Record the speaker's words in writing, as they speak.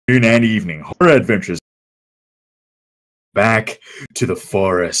and evening horror adventures. Back to the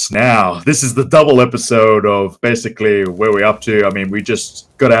forest. Now, this is the double episode of basically where we're up to. I mean, we just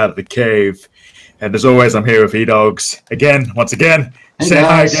got out of the cave, and as always, I'm here with E-Dogs once again. Hey Say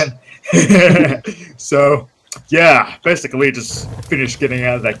guys. hi again. So, yeah, basically just finished getting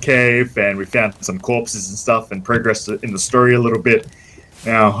out of that cave, and we found some corpses and stuff, and progressed in the story a little bit.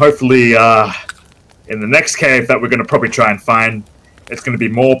 Now, hopefully, in the next cave that we're going to probably try and find, it's going to be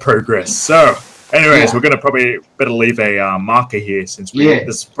more progress. So, anyways, we're going to probably better leave a marker here since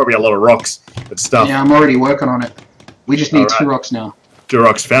there's probably a lot of rocks and stuff. Yeah, I'm already working on it. We just need 2 rocks now. 2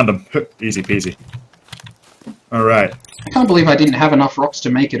 rocks, found them. Easy peasy. Alright. I can't believe I didn't have enough rocks to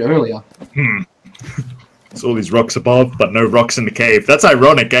make it earlier. There's all these rocks above, but no rocks in the cave. That's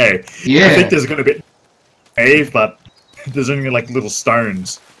ironic, eh? Yeah. I think there's going to be a cave, but there's only like little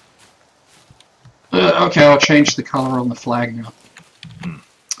stones. Okay, I'll change the color on the flag now.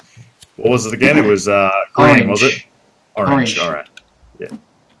 What was it again? It was green, Orange. was it? Orange. Alright. Yeah.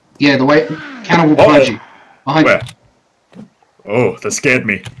 Yeah, the way... Cannibal behind you. Behind Where? you. Oh, that scared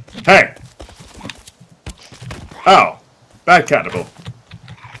me. Hey! Ow. Bad cannibal.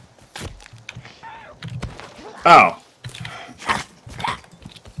 Ow.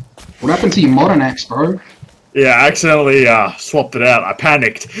 What happened to your modern axe, bro? Yeah, I accidentally swapped it out. I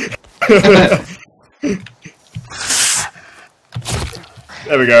panicked.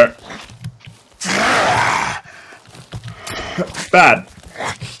 There we go. Bad.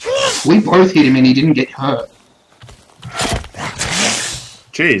 We both hit him and he didn't get hurt.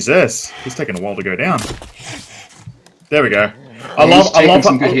 Jesus, he's taking a while to go down. There we go. He's taking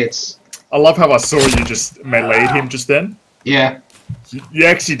some good hits. I love how I saw you just meleeed him just then. Yeah. You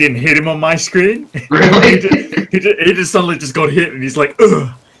actually didn't hit him on my screen. Really? he just suddenly just got hit, and he's like,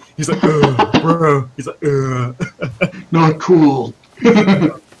 ugh. He's like, ugh, bro. He's like, ugh. Not cool.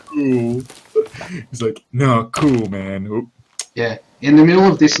 Cool. He's like, no, cool, man. Oop. Yeah. In the middle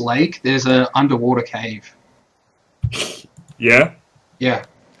of this lake, there's an underwater cave. Yeah? Yeah.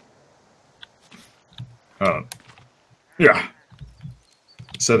 Oh. Yeah.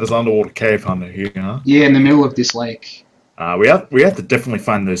 So there's an underwater cave under here, huh? Yeah, in the middle of this lake. We have to definitely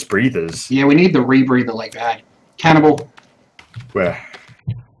find those breathers. Yeah, we need the rebreather like bad. Cannibal. Where?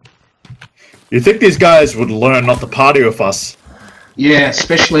 You think these guys would learn not to party with us? Yeah,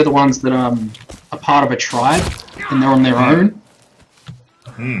 especially the ones that are part of a tribe and they're on their own.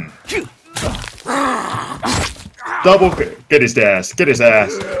 Double get his ass. Get his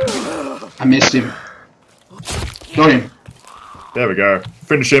ass. I missed him. Got him. There we go.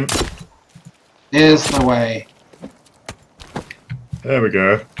 Finish him. There's the way. There we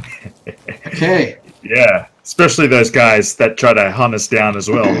go. Okay. Yeah, especially those guys that try to hunt us down as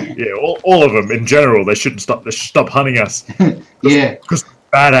well. Yeah, all of them in general. They shouldn't stop. They should stop hunting us. Yeah. Because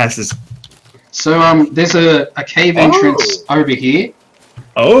badasses. So there's a cave entrance over here.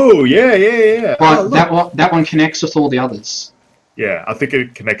 Oh yeah. But that one connects with all the others. Yeah, I think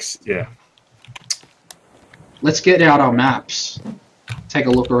it connects. Yeah. Let's get out our maps. Take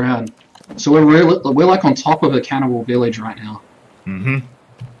a look around. So we're like on top of a cannibal village right now. Mm-hmm.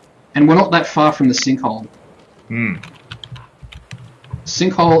 And we're not that far from the sinkhole.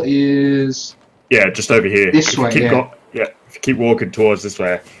 Sinkhole is... Yeah, just over here. This way, if you keep walking towards this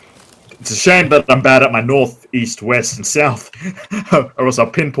way. It's a shame that I'm bad at my north, east, west, and south. Or else I'll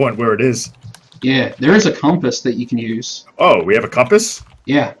pinpoint where it is. Yeah, there is a compass that you can use. Oh, we have a compass?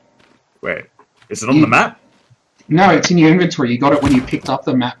 Yeah. Wait, is it on the map? No, it's in your inventory. You got it when you picked up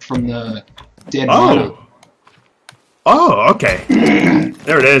the map from the dead miner. Oh, okay.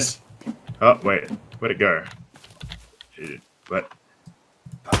 There it is. Oh, wait. Where'd it go? What?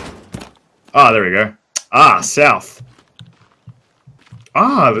 Ah, there we go. Ah, south.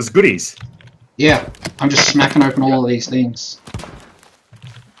 Ah, there's goodies. Yeah, I'm just smacking open all of these things.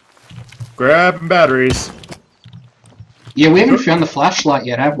 Grabbing batteries. Yeah, we haven't found the flashlight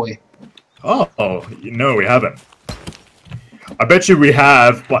yet, have we? Oh, no, we haven't. I bet you we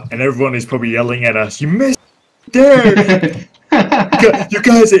have, and everyone is probably yelling at us, you missed there! You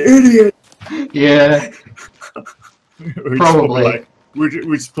guys are idiots! Yeah. Probably. We're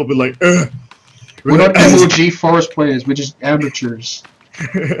just probably like, ugh. We're not MLG Forest players, we're just amateurs.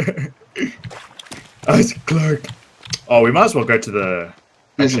 Isaac Clark. Oh, we might as well go to the...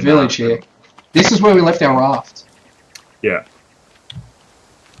 There's a village here. This is where we left our raft. Yeah.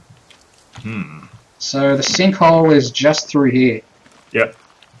 So the sinkhole is just through here. Yep.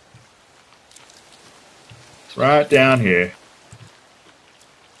 It's right down here.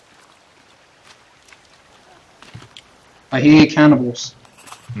 I hear cannibals.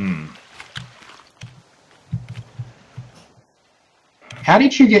 How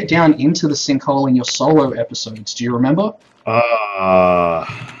did you get down into the sinkhole in your solo episodes? Do you remember? I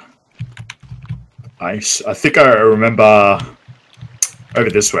think I remember over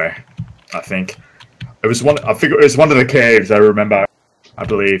this way. I think it was one. I think it was one of the caves. I remember. I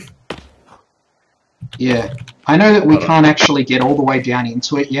believe. Yeah, I know that we can't actually get all the way down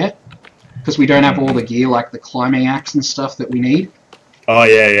into it yet because we don't have all the gear like the climbing axe and stuff that we need. Oh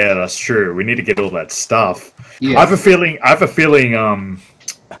yeah, that's true. We need to get all that stuff. Yeah. I have a feeling.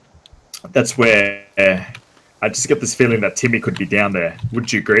 That's where. I just get this feeling that Timmy could be down there.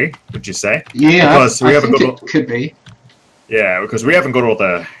 Would you agree? Would you say? Yeah, because I think it could be. Yeah, because we haven't got all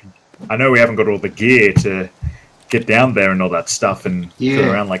the. I know we haven't got all the gear to get down there and all that stuff and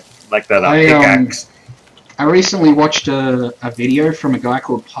go around like that pickaxe. I recently watched a video from a guy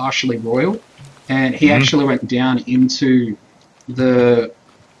called Partially Royal, and he actually went down into the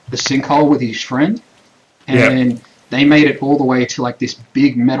sinkhole with his friend, and they made it all the way to like this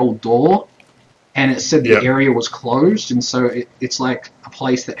big metal door. And it said the area was closed, and so it's like a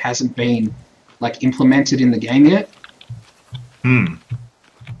place that hasn't been like implemented in the game yet.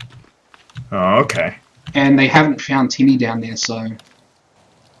 Oh, okay. And they haven't found Timmy down there, so.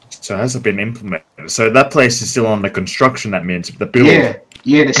 So it hasn't been implemented. So that place is still under construction. That means the build.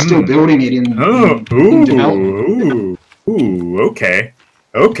 Yeah, they're still building it in development.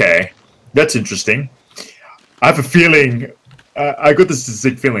 Okay. That's interesting. I have a feeling. I got this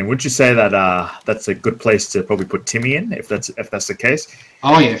distinct feeling. Would you say that that's a good place to probably put Timmy in, if that's the case?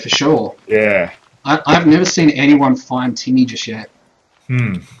 Oh yeah, for sure. Yeah. I've never seen anyone find Timmy just yet.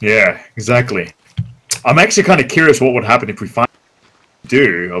 Yeah, exactly. I'm actually kind of curious what would happen if we find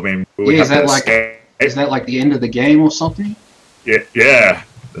do. I mean, we is that like the end of the game or something? Yeah.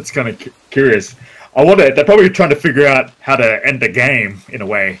 That's kind of curious. I wonder. They're probably trying to figure out how to end the game in a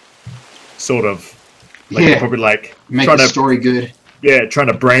way, sort of. Like probably like make the story good. Yeah, trying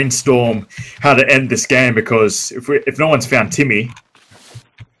to brainstorm how to end this game because if no one's found Timmy,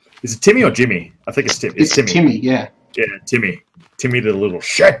 is it Timmy or Jimmy? I think it's Timmy. It's Timmy. Yeah, Timmy the little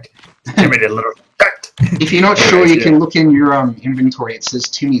shit. Timmy the little shit. If you're not sure, you can look in your inventory. It says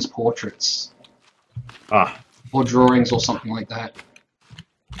Timmy's portraits. Or drawings or something like that.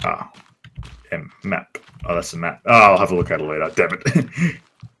 Map. Oh, that's a map. Oh, I'll have a look at it later. Damn it.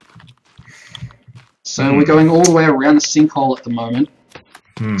 So we're going all the way around the sinkhole at the moment.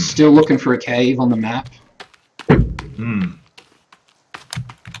 Still looking for a cave on the map.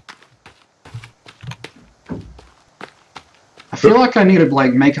 I feel like I need to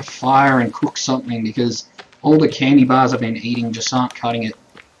like make a fire and cook something because all the candy bars I've been eating just aren't cutting it.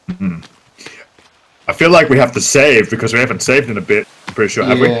 I feel like we have to save because we haven't saved in a bit. I'm pretty sure,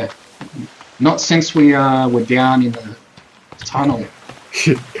 have we? Yeah. Not since we were down in the tunnel.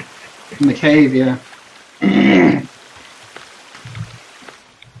 In the cave, yeah.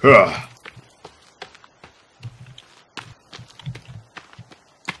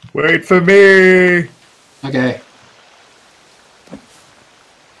 Wait for me. Okay.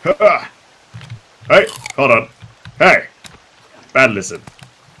 Hey, hold on. Hey, bad listen.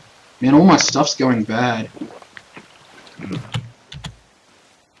 Man, all my stuff's going bad.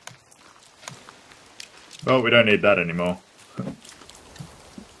 Oh, we don't need that anymore.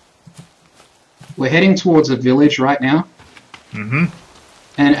 We're heading towards a village right now.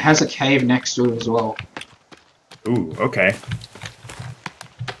 And it has a cave next to it as well. Ooh, okay.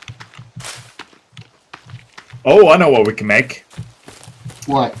 Oh, I know what we can make.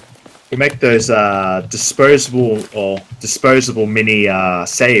 What? We make those disposable mini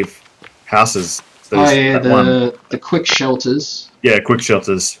save houses. Those, oh yeah, the quick shelters. Yeah, quick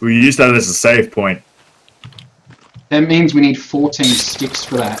shelters. We use that as a save point. That means we need 14 sticks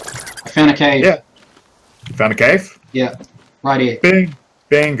for that. I found a cave. Yeah. You found a cave? Yeah, right here.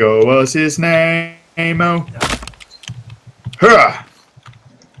 Bingo was his name. Oh. Hurrah!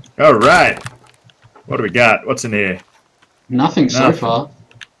 All right. What do we got? What's in here? Nothing so far.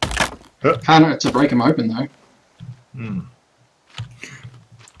 Can't hurt to break them open though.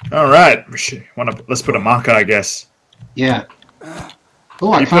 All right. Let's put a marker, I guess. Yeah.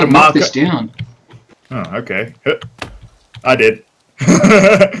 Oh, I can't mark this down. Oh, okay. I did.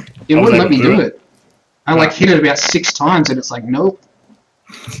 It wouldn't let me do it. I like hit it about 6 times and it's like, nope.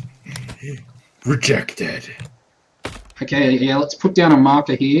 Rejected. Okay, yeah, let's put down a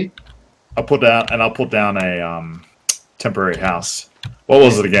marker here. I'll put down a temporary house. What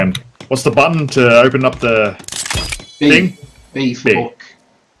was it again? What's the button to open up the thing? B for book.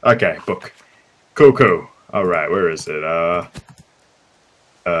 Okay, book. Cool. All right, where is it?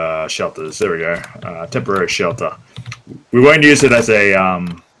 Shelters. There we go. Temporary shelter. We won't use it as a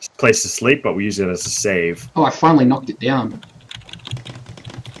place to sleep, but we use it as a save. Oh, I finally knocked it down.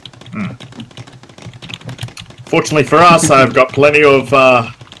 Fortunately for us, I've got plenty of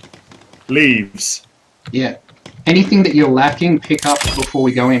leaves. Yeah. Anything that you're lacking, pick up before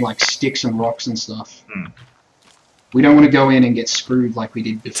we go in, like sticks and rocks and stuff. We don't want to go in and get screwed like we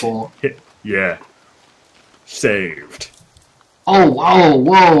did before. Yeah. Saved. Oh, whoa,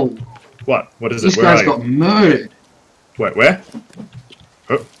 whoa. What? What is it? This Where guy's are you? got murdered. Wait, where?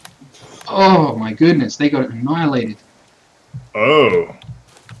 Oh. Oh, my goodness. They got annihilated. Oh.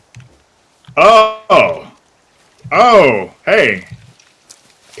 Oh. Oh. Hey.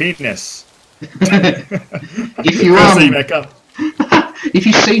 Penis. If you if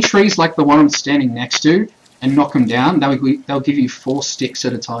you see trees like the one I'm standing next to and knock them down, they'll give you 4 sticks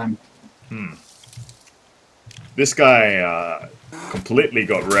at a time. This guy completely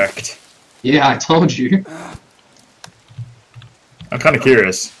got wrecked. Yeah, I told you. I'm kind of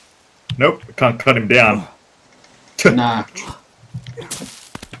curious. Nope, I can't cut him down. Nah.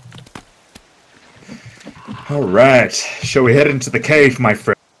 Alright, shall we head into the cave, my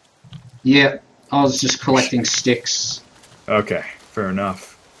friend? Yeah, I was just collecting sticks. Okay, fair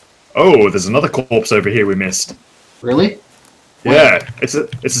enough. Oh, there's another corpse over here we missed. Really? Yeah, it's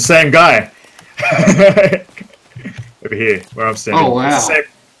the same guy. Over here, where I'm standing. Oh, wow.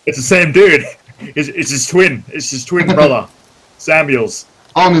 It's the same dude. It's his twin. It's his twin brother, Samuel's.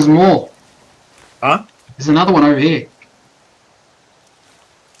 Oh, and there's more. Huh? There's another one over here.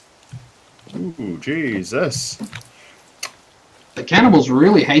 Ooh, Jesus. The cannibals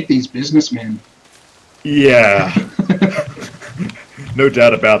really hate these businessmen. Yeah. No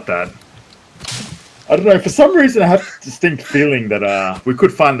doubt about that. I don't know, for some reason I have a distinct feeling that we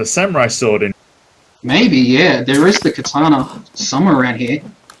could find the samurai sword in... Maybe, yeah. There is the katana somewhere around here.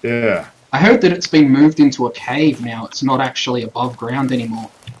 Yeah. I heard that it's been moved into a cave now. It's not actually above ground anymore.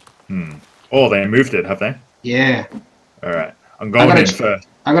 Oh, they moved it, have they? Yeah. Alright, I'm going in first.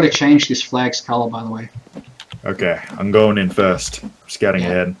 I gotta change this flag's colour, by the way. Okay, I'm going in first. Scouting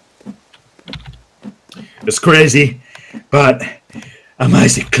ahead. It's crazy, but I'm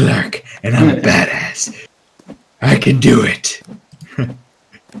Isaac Clarke, and I'm a badass. I can do it.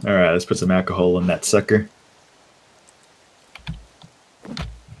 Alright, let's put some alcohol in that sucker.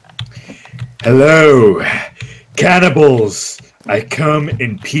 Hello, cannibals. I come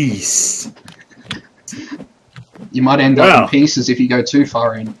in peace. You might end up in pieces if you go too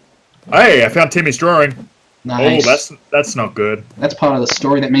far in. Hey, I found Timmy's drawing. Nice. Oh, that's not good. That's part of the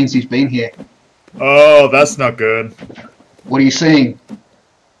story. That means he's been here. Oh, that's not good. What are you seeing?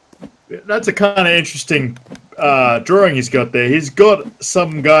 That's a kind of interesting drawing he's got there. He's got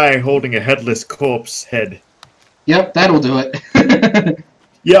some guy holding a headless corpse head. Yep, that'll do it.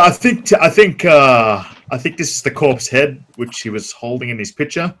 Yeah, I think this is the corpse head which he was holding in his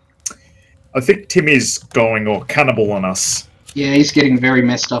picture. I think Timmy's going all cannibal on us. Yeah, he's getting very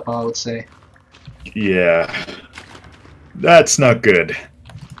messed up, I would say. Yeah, that's not good.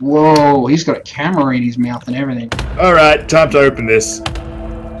 Whoa, he's got a camera in his mouth and everything. All right, time to open this.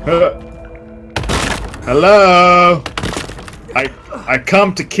 Hello. I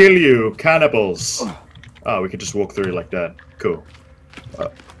come to kill you, cannibals. Oh, we could just walk through like that. Cool.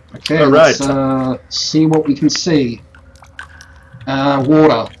 Okay, all right. Let's see what we can see.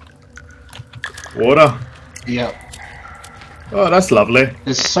 Water. Water? Yep. Oh, that's lovely.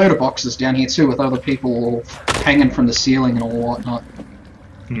 There's soda boxes down here too with other people hanging from the ceiling and all whatnot.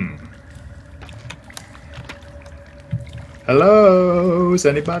 Hello? Is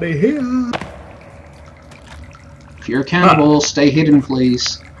anybody here? If you're a cannibal, stay hidden,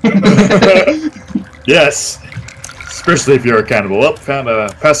 please. Yes. Especially if you're a cannibal. Oh, found a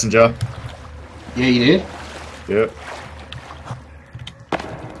passenger. Yeah, you did? Yep.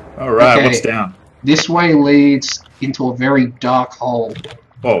 Alright, Okay. what's down? This way leads into a very dark hole.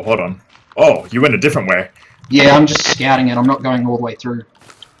 Oh, hold on. Oh, you went a different way. Yeah, I'm just scouting it. I'm not going all the way through.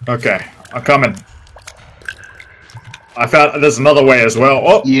 Okay, I'm coming. I found there's another way as well.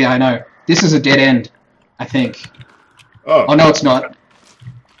 Oh! Yeah, I know. This is a dead end, I think. Oh. Oh, no, it's not.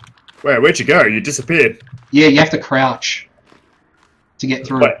 Where'd you go? You disappeared. Yeah, you have to crouch to get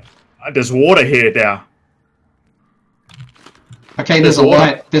through. Wait, there's water here now. Okay, there's a water.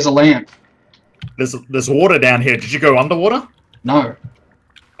 light. There's a lamp. There's water down here. Did you go underwater? No.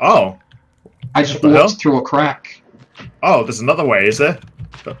 Oh. I just What the hell? walked through a crack. Oh, there's another way, is there?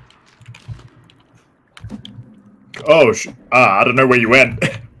 Oh, I don't know where you went.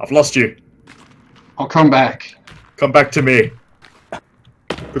 I've lost you. I'll come back. Come back to me.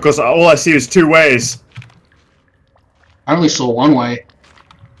 Because all I see is two ways. I only saw one way.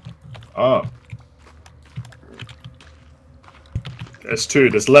 Oh. There's two.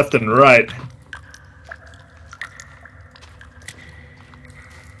 There's left and right.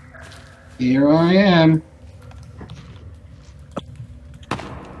 Here I am.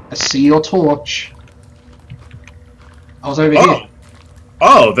 I see your torch. I was over here.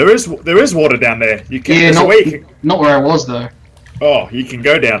 Oh, there is water down there. You can. Yeah, not where I was though. Oh, you can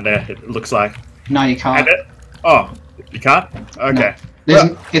go down there. It looks like. No, you can't. Oh, you can't. Okay.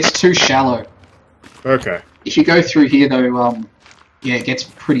 No, it's too shallow. Okay. If you go through here though, yeah, it gets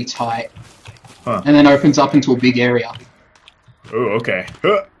pretty tight, and then opens up into a big area. Oh, okay.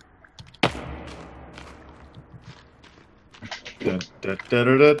 Yeah.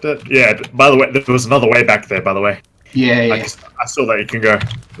 By the way, there was another way back there. By the way. Yeah, yeah. I saw that you can go.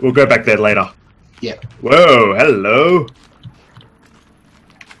 We'll go back there later. Yeah. Whoa, hello.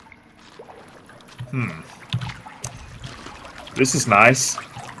 This is nice.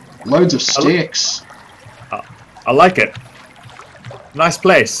 Loads of sticks. I like it. Nice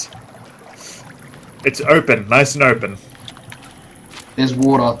place. It's open, nice and open. There's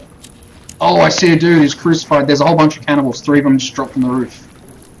water. Oh, I see a dude who's crucified. There's a whole bunch of cannibals. 3 of them just dropped from the roof.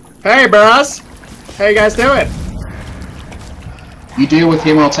 Hey, bros. How you guys doing? You deal with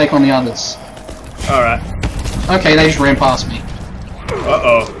him, I'll take on the others. Alright. Okay, they just ran past me.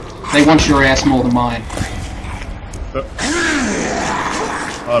 Uh-oh. They want your ass more than mine.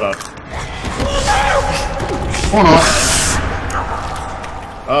 Hold on. Or not.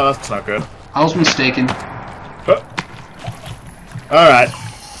 Oh, that's not good. I was mistaken. Alright.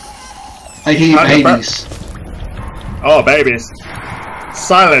 I hear babies. Oh, babies.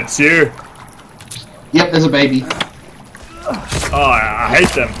 Silence you. Yep, there's a baby. Oh, I hate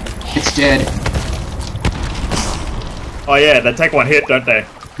them. It's dead. Oh yeah, they take one hit, don't they?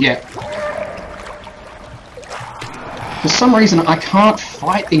 Yeah. For some reason, I can't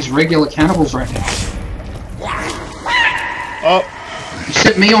fight these regular cannibals right now. Oh. You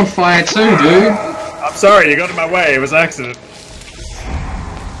set me on fire too, dude. I'm sorry, you got in my way. It was an accident.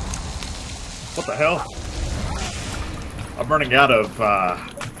 What the hell? I'm running out of,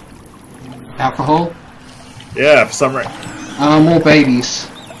 Alcohol? Yeah, for some reason. More babies.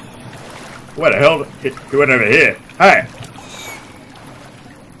 What the hell? He went over here. Hey!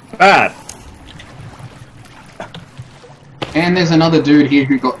 Bad! And there's another dude here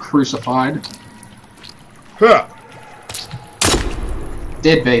who got crucified. Huh.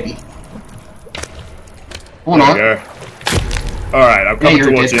 Dead baby. Or There not. we go. Alright, I'm coming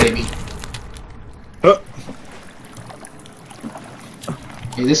towards you. Baby. Huh.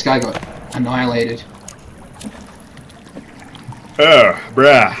 Hey, this guy got annihilated. Oh,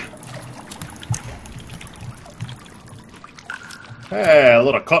 brah. Hey, a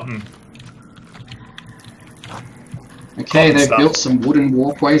lot of cotton. Okay, they've built some wooden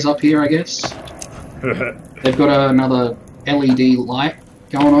walkways up here, I guess. They've got another LED light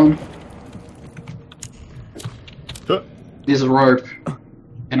going on. Huh. There's a rope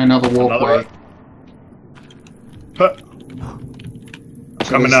and another walkway. Huh. So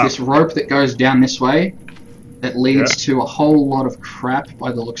Coming there's up. this rope that goes down this way that leads to a whole lot of crap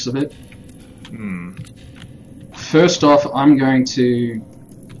by the looks of it. First off, I'm going to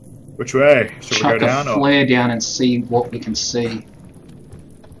Which way? Should we chuck go down? a flare down and see what we can see.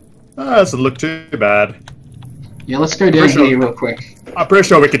 Oh, doesn't look too bad. Yeah, let's go down here real quick. I'm pretty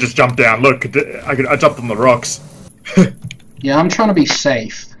sure we could just jump down. Look, I jumped on the rocks. Yeah, I'm trying to be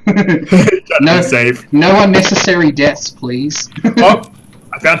safe. No, safe. No unnecessary deaths, please. Oh,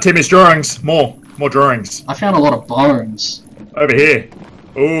 I found Timmy's drawings. More drawings. I found a lot of bones. Over here.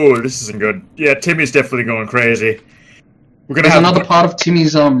 Oh, this isn't good. Yeah, Timmy's definitely going crazy. We're gonna There's have another part of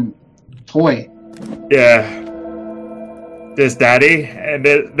Timmy's toy. Yeah. There's Daddy, and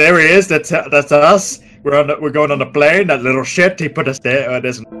there he is. That's us. We're going on a plane. That little shit. He put us there.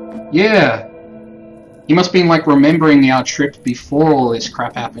 There's. Yeah. He must have been like remembering our trip before all this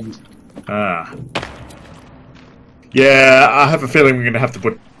crap happened. Ah. Yeah, I have a feeling we're gonna have to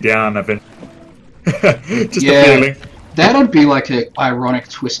put down a bit. Just a feeling. That'd be like an ironic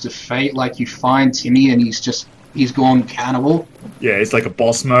twist of fate. Like you find Timmy and he's gone cannibal. Yeah, it's like a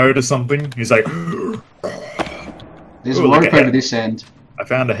boss mode or something. He's like. There's a rope over this end. I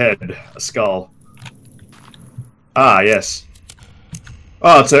found a head, a skull. Ah, yes.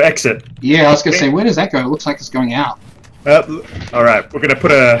 Oh, it's an exit. Yeah, I was gonna say, where does that go? It looks like it's going out. All right, we're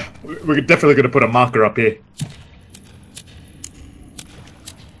definitely gonna put a marker up here.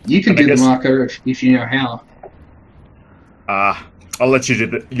 You can do the marker if you know how. I'll let you do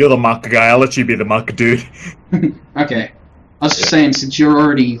the. You're the marker guy. I'll let you be the marker dude. Okay. I was just saying, since you're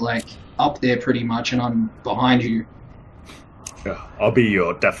already like up there pretty much, and I'm behind you. Yeah, I'll be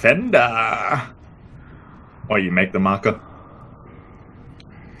your defender. Or you make the marker.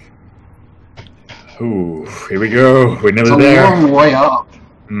 Ooh, here we go. We're nearly there. It's a long way up.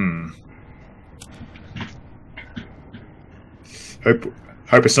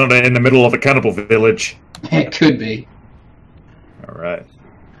 Hope it's not in the middle of a cannibal village. It could be. Alright.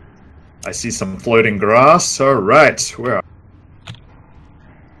 I see some floating grass. Alright. Where are...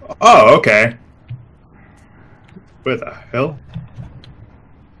 Oh, okay. Where the hell?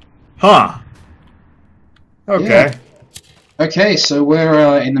 Huh. Okay. Yeah. Okay, so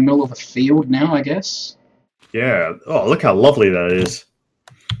we're in the middle of a field now, I guess. Yeah. Oh, look how lovely that is.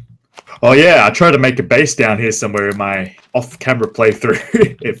 Oh yeah, I tried to make a base down here somewhere in my off-camera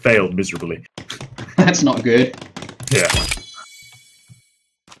playthrough. It failed miserably. That's not good. Yeah.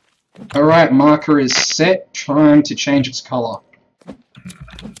 Alright, marker is set. Time to change its color.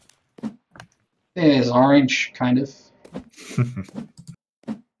 There's orange, kind of.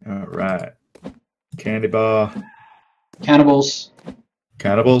 Alright. Candy bar. Cannibals.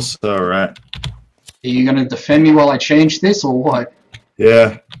 Cannibals? Alright. Are you going to defend me while I change this, or what?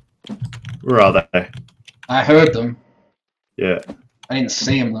 Yeah. Where are they? I heard them. Yeah. I didn't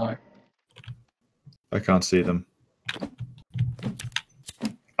see them, though. I can't see them.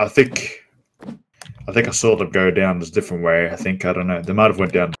 I think I saw them go down this different way. I don't know. They might have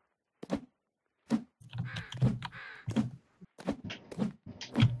went down.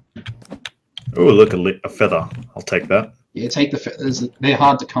 Oh, look, a feather. I'll take that. Yeah, take the feathers. They're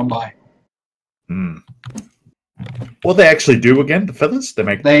hard to come by. Hmm. What they actually do again? The feathers?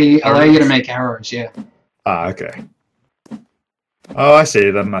 They allow you to make arrows. Yeah. Ah, okay. Oh, I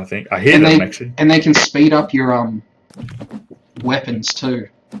see them. I think I hear them actually. And they can speed up your weapons too.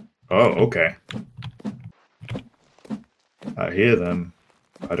 Oh, okay. I hear them.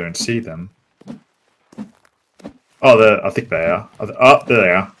 I don't see them. Oh, I think they are. Oh, there they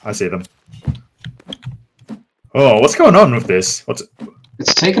are. I see them. Oh, what's going on with this?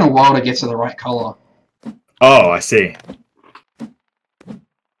 It's taken a while to get to the right color. Oh, I see.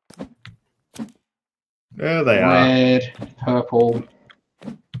 There they are. Red, purple.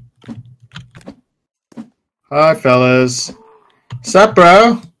 Hi, fellas. Sup,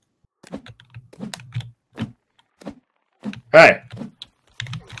 bro? Hey.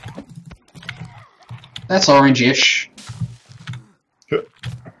 That's orange-ish.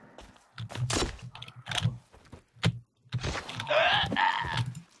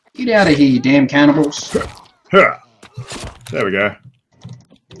 Get out of here, you damn cannibals. There we go.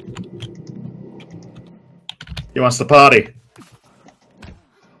 He wants to party.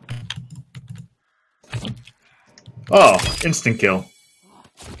 Oh, instant kill.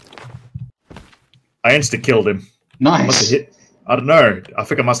 I insta-killed him. Nice. Must have hit. I don't know. I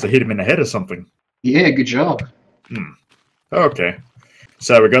think I must have hit him in the head or something. Yeah, good job. Okay.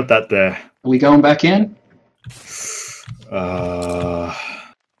 So we got that there. Are we going back in?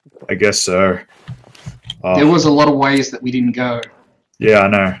 I guess so. There was a lot of ways that we didn't go. Yeah, I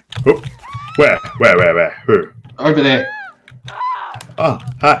know. Oop. Where? Who? Over there. Oh,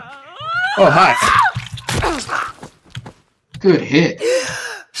 hi. Oh, hi. Good hit.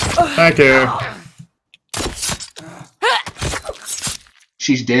 Thank you.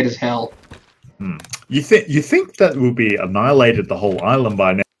 She's dead as hell. You think that will be annihilated the whole island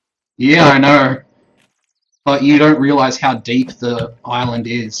by now? Yeah, I know. But you don't realize how deep the island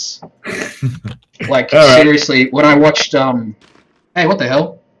is. Like, seriously, when I watched, Hey, what the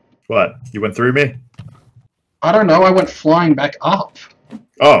hell? What? You went through me? I don't know, I went flying back up.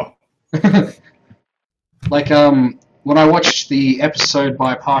 Oh. Like, when I watched the episode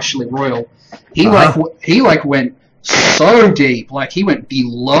by Partially Royal, he went so deep, like he went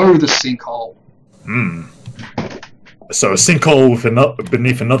below the sinkhole. So a sinkhole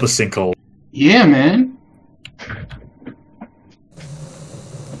beneath another sinkhole. Yeah, man.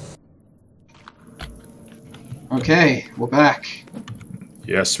 Okay, we're back.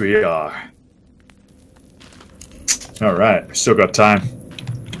 Yes, we are. Alright, still got time.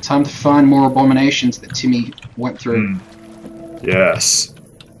 Time to find more abominations that Timmy went through. Yes.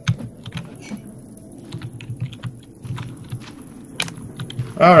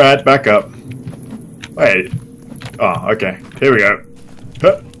 Alright, back up. Wait. Oh, okay. Here we go.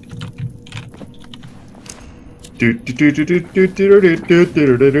 Huh.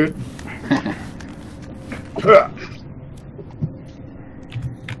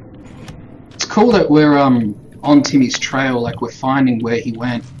 It's cool that we're on Timmy's trail, like we're finding where he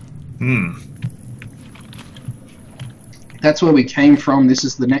went. That's where we came from. This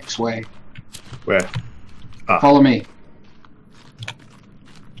is the next way. Where? Follow me.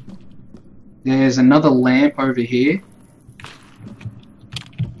 There's another lamp over here.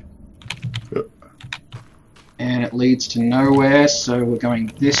 And it leads to nowhere, so we're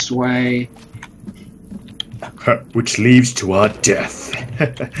going this way. Which leads to our death.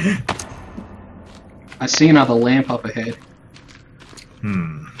 I see another lamp up ahead.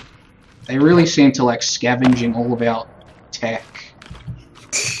 Hmm. They really seem to like scavenging all of our tech.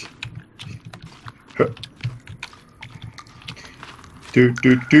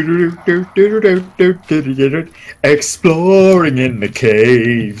 Exploring in the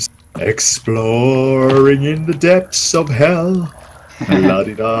caves, exploring in the depths of hell. La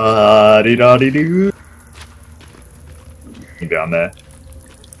di da di da di doo. Down there.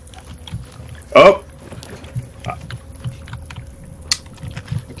 Oh.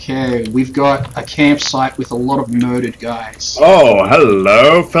 Okay, we've got a campsite with a lot of murdered guys. Oh,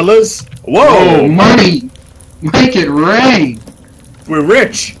 hello, fellas. Whoa, Oh, money! Make it rain! we're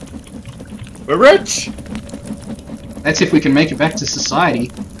rich. We're rich. That's if we can make it back to society.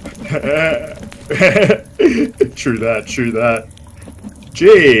 True that. True that.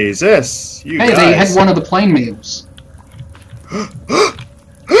 Jesus, you Hey, guys. they had one of the plain meals. I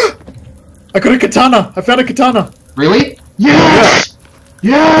got a katana. I found a katana. Really? Yes!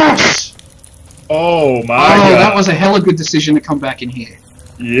 Yes! Oh my Oh, god. that was a hella good decision to come back in here.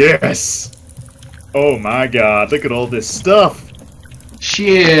 Yes. Oh my god. Look at all this stuff.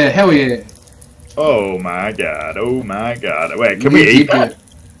 Shit, hell yeah. Oh my god. Oh my god. Wait, can Really we eat did that? good.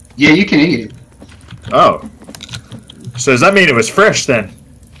 Yeah, you can eat it. Oh. So does that mean it was fresh then?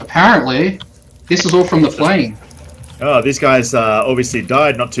 Apparently. This is all from the flame. Oh, these guys obviously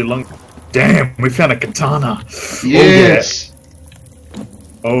died not too long. Damn, we found a katana. Yes.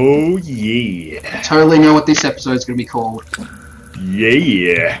 Oh yeah. I totally know what this episode's going to be called.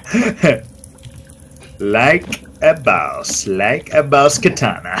 Yeah. Like a boss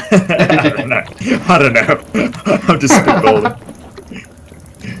katana. I don't know. I'm just spitballing.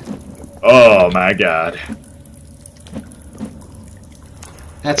 Oh my god.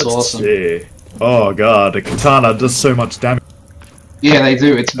 That's Let's awesome. see. Oh god, the katana does so much damage. Yeah, they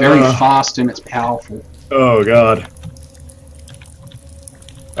do. It's very fast and it's powerful. Oh god.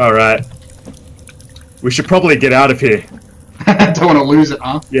 Alright. We should probably get out of here. Don't want to lose it,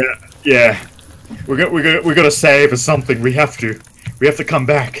 huh? Yeah. We gotta save or something. We have to. We have to come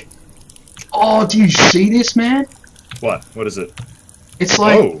back. Oh, do you see this, man? What? What is it? It's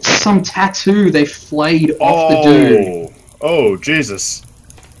like some tattoo they flayed off the dude. Oh, Jesus.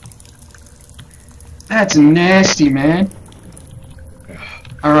 That's nasty, man.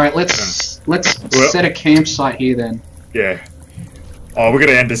 Alright, let's set a campsite here then. Yeah. Oh, we're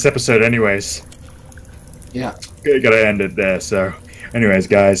gonna end this episode anyways. Yeah. Gotta end it there, so... Anyways,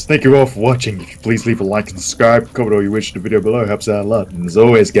 guys, thank you all for watching. If you please leave a like and subscribe, comment all you wish in the video below, helps out a lot. And as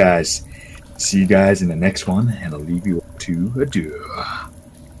always, guys, see you guys in the next one, and I'll leave you all to adieu.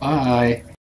 Bye.